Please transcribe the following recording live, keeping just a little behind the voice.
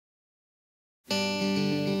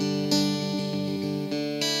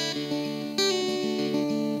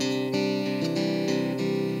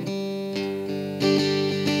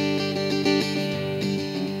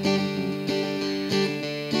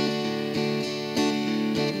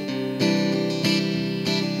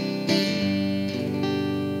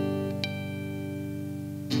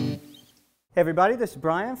Everybody, this is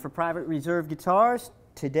Brian for Private Reserve Guitars.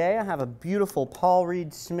 Today I have a beautiful Paul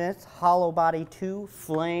Reed Smith Hollow Body 2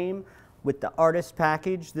 Flame with the Artist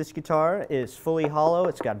package. This guitar is fully hollow.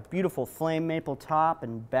 It's got a beautiful flame maple top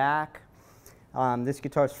and back. This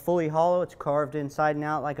guitar is fully hollow. It's carved inside and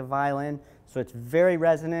out like a violin, so it's very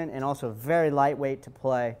resonant and also very lightweight to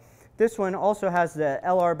play. This one also has the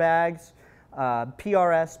LR Baggs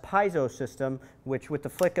Piezo System, which with the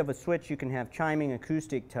flick of a switch you can have chiming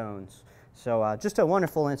acoustic tones. So just a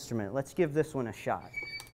wonderful instrument. Let's give this one a shot.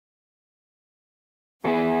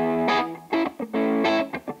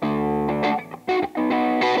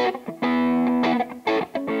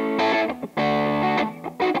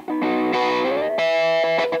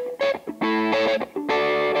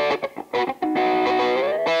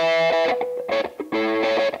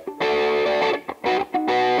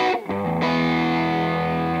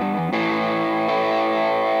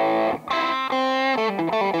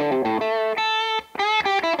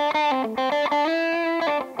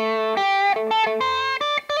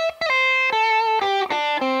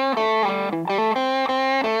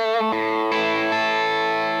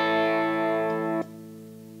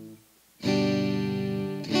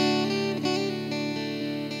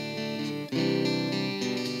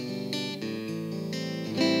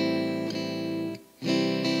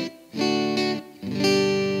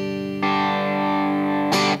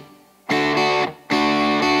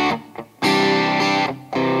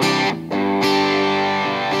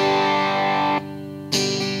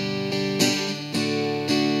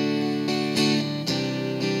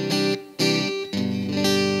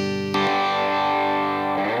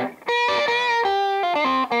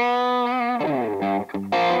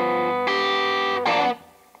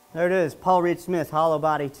 There it is, Paul Reed Smith Hollow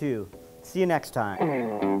Body 2. See you next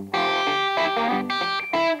time.